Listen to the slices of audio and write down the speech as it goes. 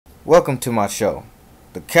Welcome to my show,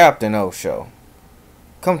 the Captain O Show.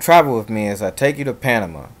 Come travel with me as I take you to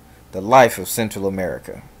Panama, the life of Central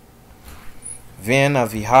America. Ven a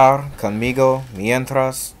viajar conmigo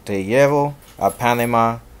mientras te llevo a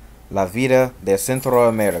Panama, la vida de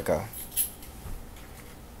Centroamérica.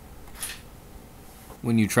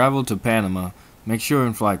 When you travel to Panama, make sure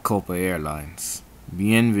and fly Copa Airlines.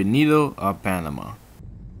 Bienvenido a Panama.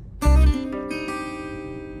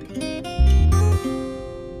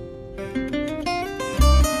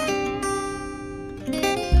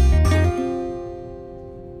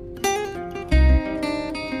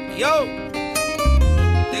 Yo,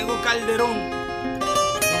 tengo Calderón,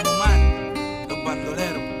 Don Omar, los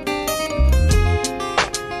bandoleros.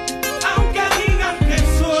 Aunque digan que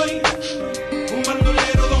soy un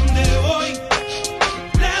bandolero donde voy,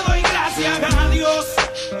 le doy gracias a Dios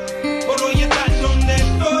por hoy estar donde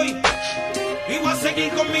estoy. Y voy a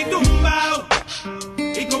seguir con mi tumbao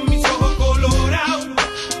y con mis ojos colorados,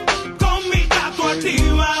 con mi gato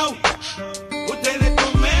activado. Ustedes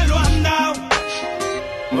no me lo han dado.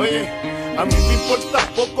 Oye, a mí me importa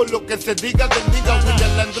poco lo que se diga del nigga.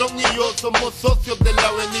 William Landrón y yo somos socios de la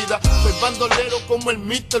avenida. Soy bandolero como el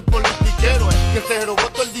Mr. Politiquero, que se robó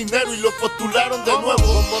todo el dinero y lo postularon de nuevo.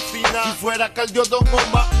 Como si fuera Caldio Don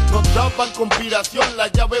Omar, nos daban conspiración, la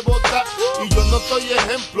llave bota. Y yo no soy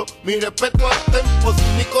ejemplo, mi respeto al tempo. Su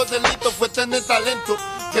único delito fue tener talento.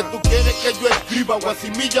 Que tú quieres que yo escriba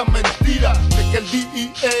guasimilla mentira. De que el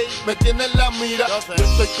DEA me tiene en la mira. Yo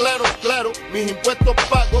estoy claro, mis impuestos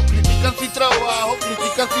pago. Critican si trabajo,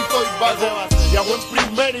 critican si soy vago. Viajo en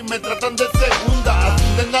primera y me tratan de segunda. A tu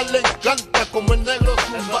nena le encanta como el negro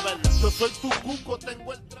zumba. Yo soy tu cuco,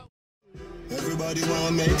 tengo el trabajo. Everybody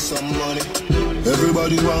wanna make some money.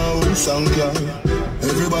 Everybody wanna own some car.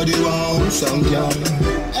 Everybody wanna own some car.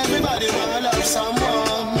 Everybody wanna love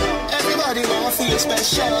someone. Everybody wanna feel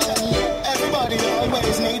special. Everybody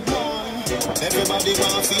always need one. Everybody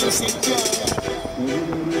wanna feel secure.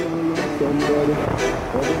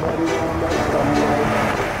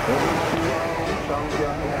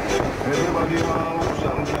 Everybody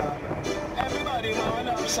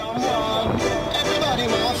wanna love someone. Everybody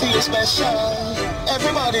wanna feel special.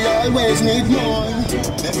 Everybody always need more.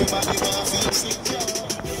 Everybody wanna feel secure.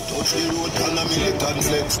 touch the road and a militant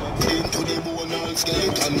flex. Into the bone all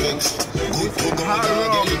skeleton vex. Good to go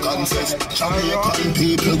and get it confess. Jamaican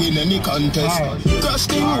people win any contest. Crush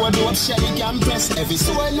the road up, Shelly can press. Every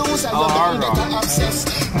soul lose and go down better access.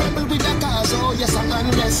 Rebel with the cause, oh yes I'm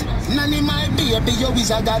unrest. Nanny my baby, yo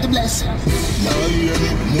is a God bless. Now hear me,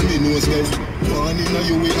 money knows best. One in a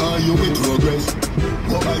you we are, you we progress.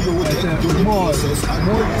 What are you take to the process? And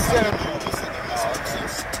more you say.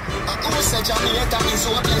 Say Jamaica is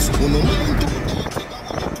hopeless. Who no mind to take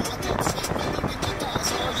protest. Rebel with the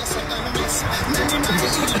cause, oh yes I'm unrest. Nanny my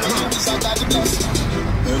baby, yo is a God bless.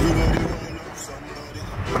 Everybody wanna love somebody.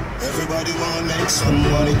 Everybody wanna make some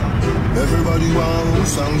money. Everybody wanna own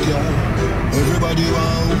some car. Everybody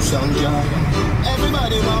wanna own some car.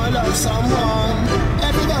 Everybody wanna love someone.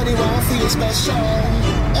 Everybody wanna feel special.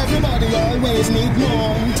 Everybody always need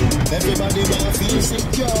more. Everybody wanna feel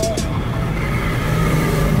secure.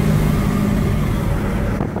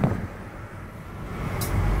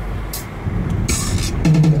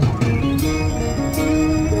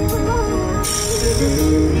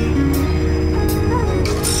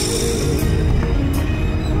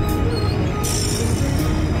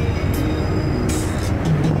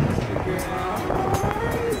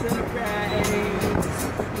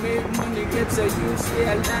 So you stay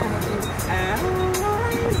alive.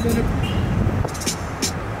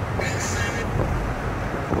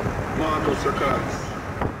 Marcus Records.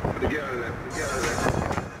 The girl left.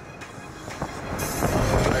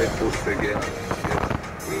 I post the girl.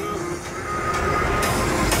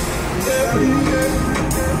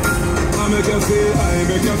 I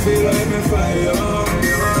make you feel like me fire.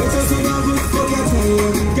 It's just a good fuck your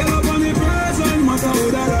time. Get up on the present, matter who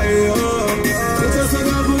that I am. It's just a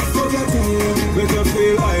good fuck your time. Make you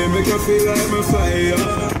feel like me fire.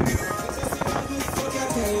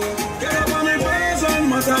 Get up on the present,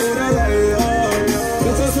 matter who that I am.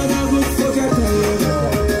 It's just a good fuck your time.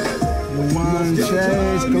 You want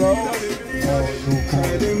chase club?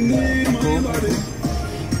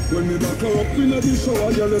 When me back her up in the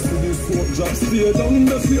shower, you listen to this soap drop, stay down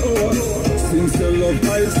the floor. Since your love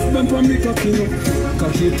I spent on me cocky,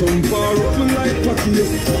 cocky tongue bar up me like cocky.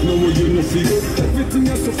 No way you no feel, everything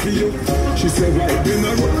is so for you. She said right in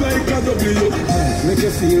a rock like a W. Make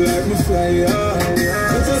you feel like me fly.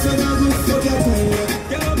 It's just a good fuck your time.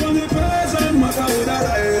 Get up on the present, matter who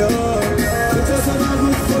that I am. It's just a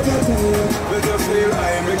good fuck your time. Make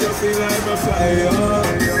you feel like me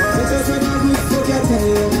fly.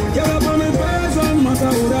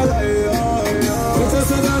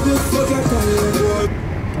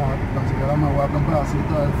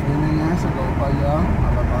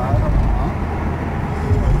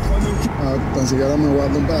 No, tan siquiera me voy a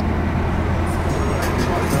tumbar.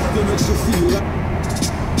 That makes you feel like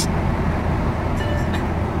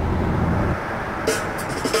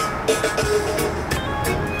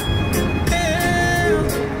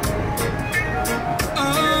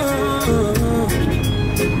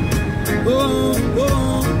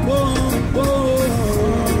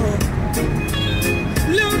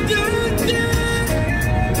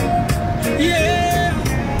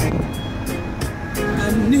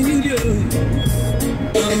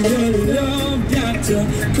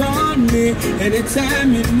call me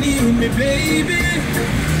anytime you need me, baby.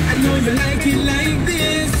 I know you like it like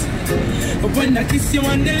this. But when I kiss you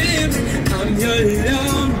on the lips, I'm your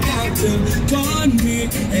love doctor. Call me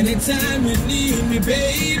anytime you need me,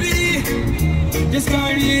 baby. Just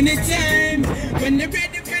call me anytime when you're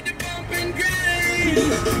ready for the bump and grind.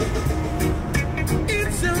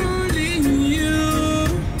 It's only you.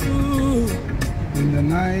 In the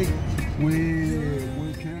night, we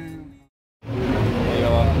came.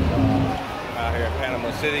 Out here in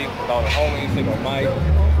Panama City with all the homies, Single Mike,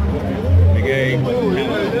 Big A, handle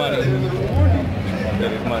his money.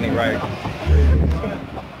 Get his money right.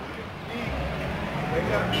 We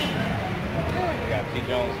got T.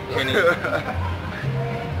 Jones, Kenny.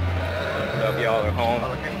 Love y'all at home.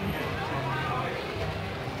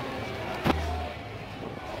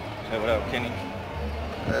 Say what up, Kenny?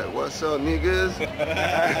 Hey, what's up, niggas?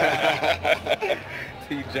 T.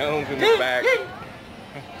 Jones in the back.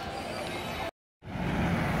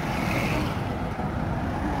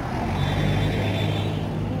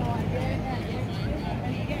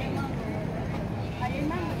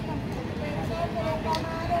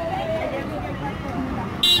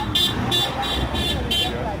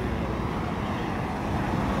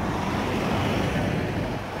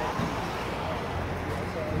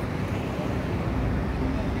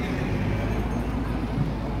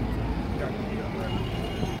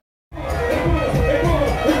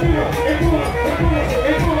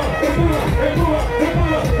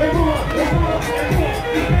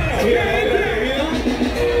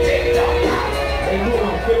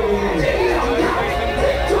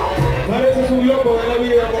 Pareces un loco de la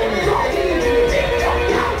vida,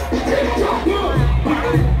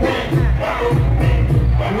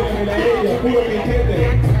 puro piquete,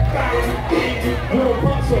 puro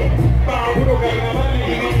paso, puro carnaval.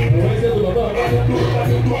 Ese es tu papá.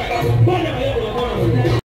 Vaya allá por la mano.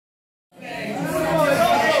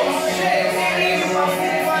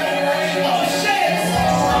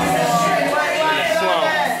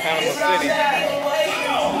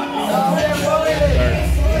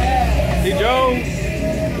 T. Jones.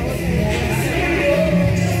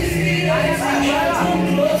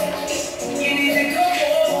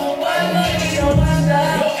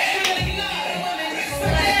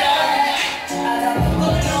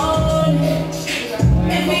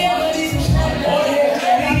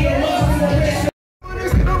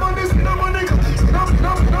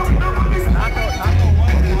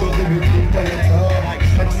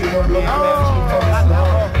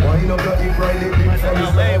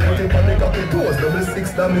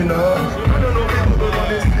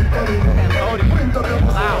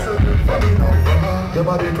 Your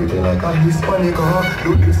body pretty like a Hispanic,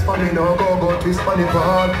 do this for me now, go twist for the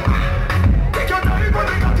ball. Take your time for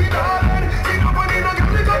the cocky darling. See no money, no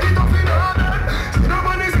girl, you got it up in order. See no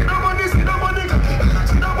money, see no money, see no money,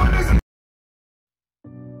 see no money, see.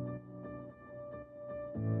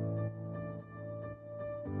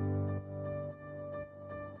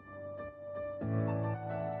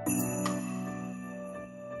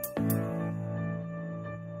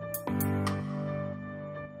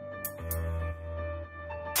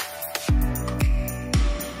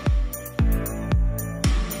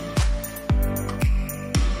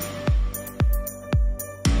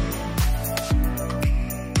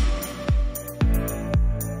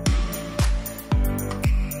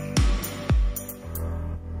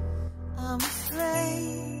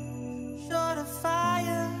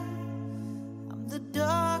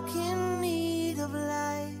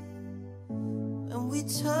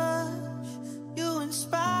 Touch, you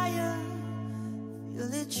inspire,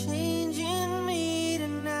 feel it changing me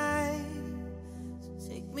tonight. So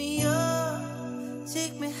take me up,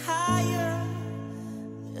 take me higher.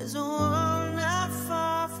 There's a world not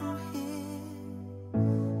far from here.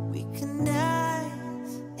 We can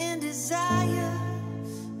dance in desire,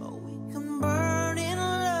 or we can burn in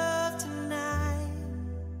love tonight.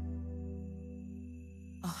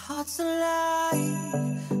 Our hearts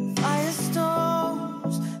alive,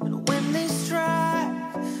 firestorms, and when they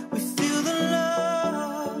strike, we feel the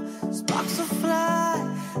love. Sparks will fly,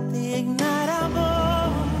 they ignite our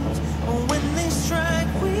bones. And when they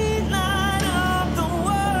strike, we light.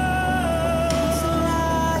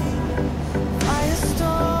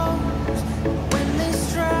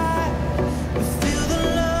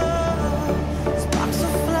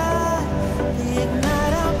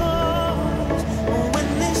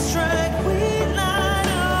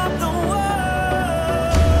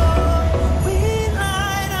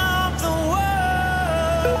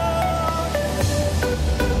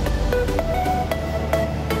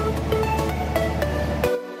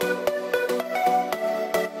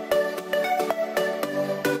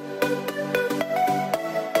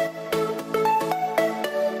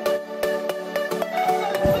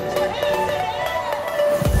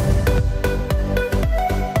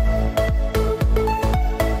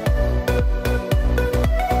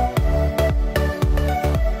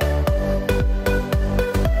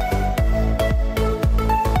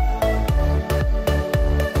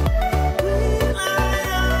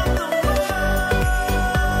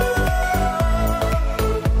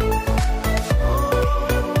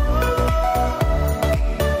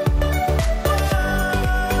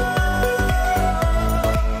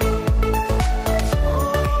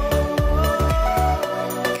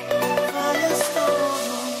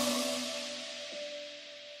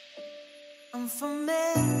 from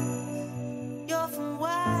me, you're from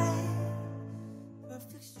Y.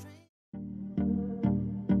 Perfect stranger.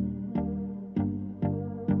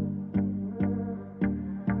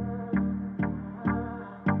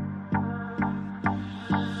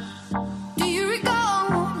 Do you recall,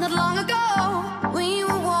 not long ago, when you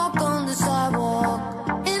would walk on the sidewalk?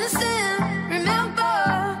 Innocent,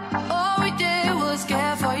 remember, all we did was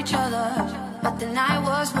care for each other. But the night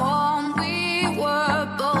was warm, we were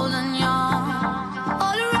bold and young.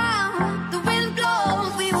 All around, the wind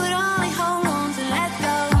blows, we would only hold on to let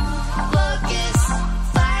go. Focus,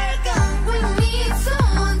 fire gun, we need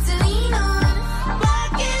someone to lean on.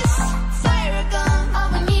 Focus, fire gun, all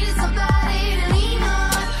we need is somebody to lean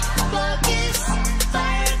on. Focus,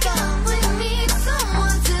 fire gun, we need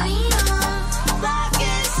someone to lean on.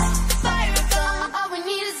 Focus, fire gun, all we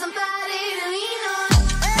need is somebody to lean on.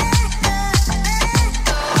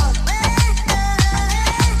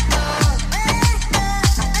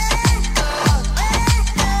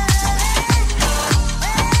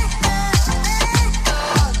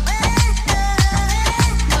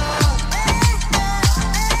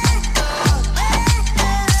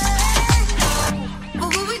 What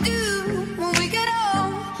will we do when we get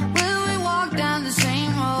old? Will we walk down the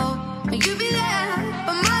same road? Will you be there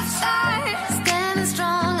by my side, standing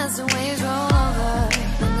strong as the waves roll over?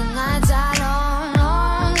 When the nights are long,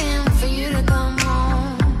 longing for you to come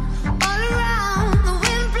home. All around, the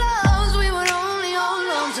wind blows, we would only hold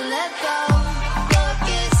on to let go.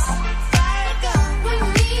 Focus, fire gun, we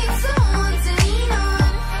need someone to lean on.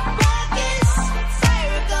 Focus,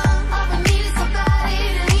 fire gun, all we need is somebody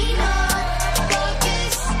to lean on.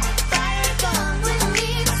 Focus, fire gun, we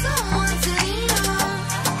need someone to lean on.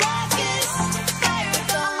 Focus, fire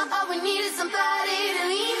gun, all we need is somebody to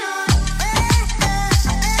lean on.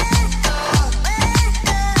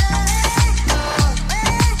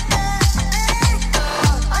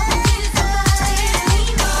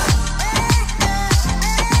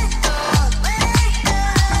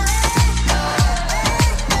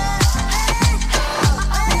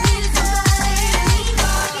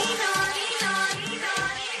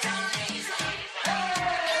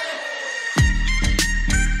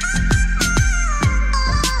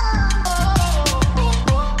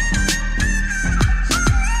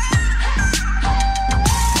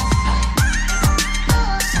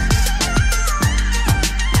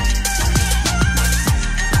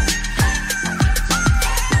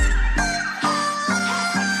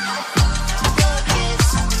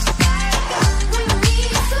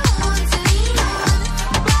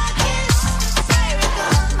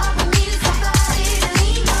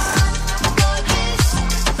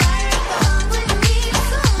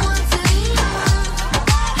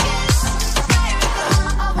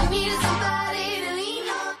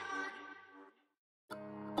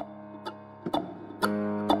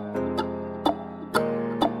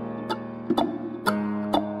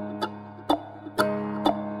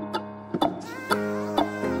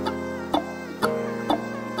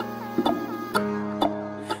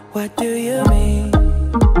 What do you mean?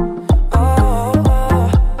 Oh,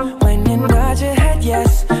 when you nod your head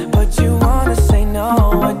yes, but you wanna say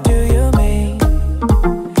no. What do you mean?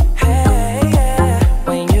 Hey, yeah,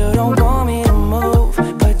 when you don't want me to move,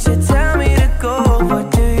 but you tell me to go.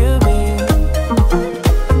 What do you mean?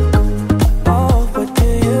 Oh, what do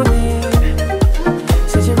you mean?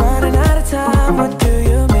 Said you're running out of time. What do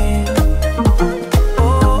you mean?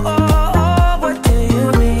 Oh, oh, oh, what do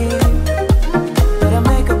you mean? Better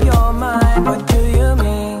make up your mind, what do you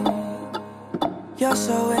mean? You're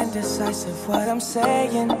so indecisive, what I'm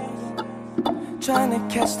saying. Trying to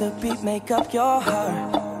catch the beat, make up your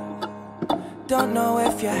heart. Don't know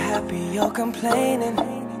if you're happy or complaining.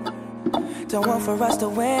 Don't want for us to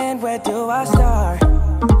win, where do I start?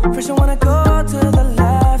 First you wanna go to the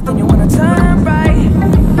left, then you wanna turn right.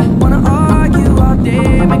 Wanna argue all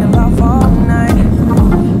day, making love all night.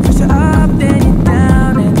 First you're up, then you're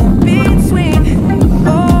down, and in between.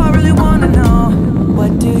 Oh, I really wanna know,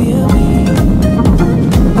 what do you mean?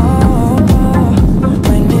 Oh, oh,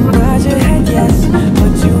 when you nod your head yes,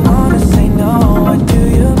 but you wanna say no. What do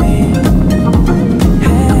you mean?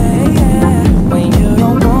 Hey, yeah, when you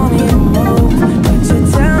don't want me to move, but you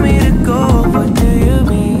tell me to go. What do you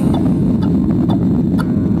mean?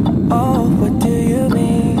 Oh, what do you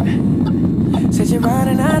mean? Said you're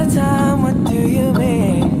running out of time. What do you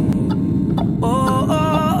mean? Oh,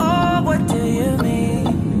 oh, oh, what do you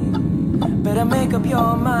mean? Better make up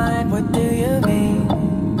your mind. What do you mean?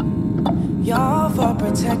 You're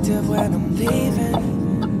overprotective when I'm leaving.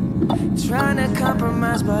 Trying to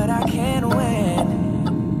compromise, but I can't win.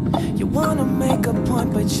 You wanna make a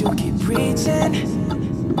point, but you keep preaching.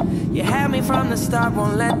 You had me from the start,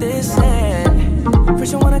 won't let this end.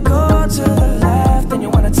 First you wanna go to the left, then you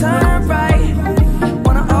wanna turn right.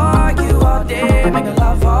 Wanna argue all day, make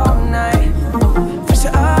love all night. First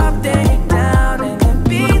you're up, then you're down, and in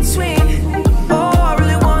between. Oh, I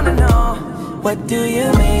really wanna know, what do you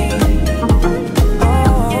mean?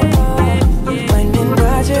 Oh, when you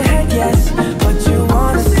nod your head yes, but you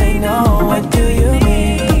wanna say no, what do you mean?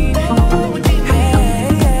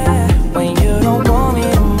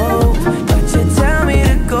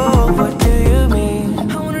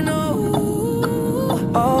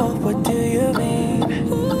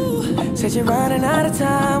 Said you're running out of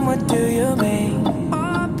time, what do you mean?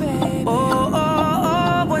 Oh, baby.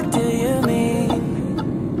 Oh, what do you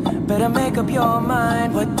mean? Better make up your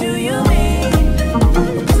mind, what do you mean?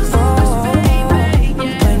 Oh,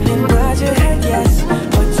 when you nod your head yes,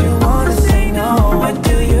 but you wanna say no, what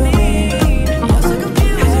do you mean?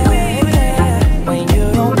 Hey, when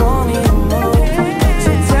you don't want me to move, but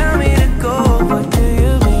you tell me to go, what do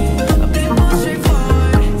you mean? I'll be more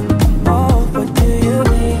straightforward. Oh, what do you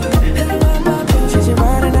mean?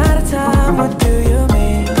 Running out of time, what do you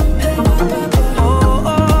mean?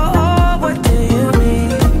 Oh, what do you mean?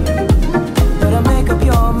 Better make up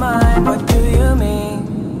your mind, what do you mean?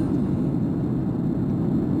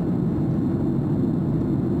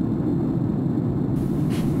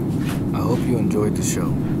 I hope you enjoyed the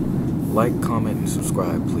show. Like, comment, and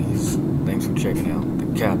subscribe, please. Thanks for checking out the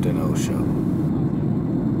Captain O Show.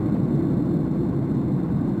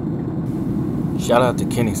 Shout out to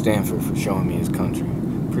Kenny Stanford for showing me his country.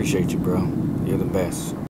 Appreciate you, bro. You're the best.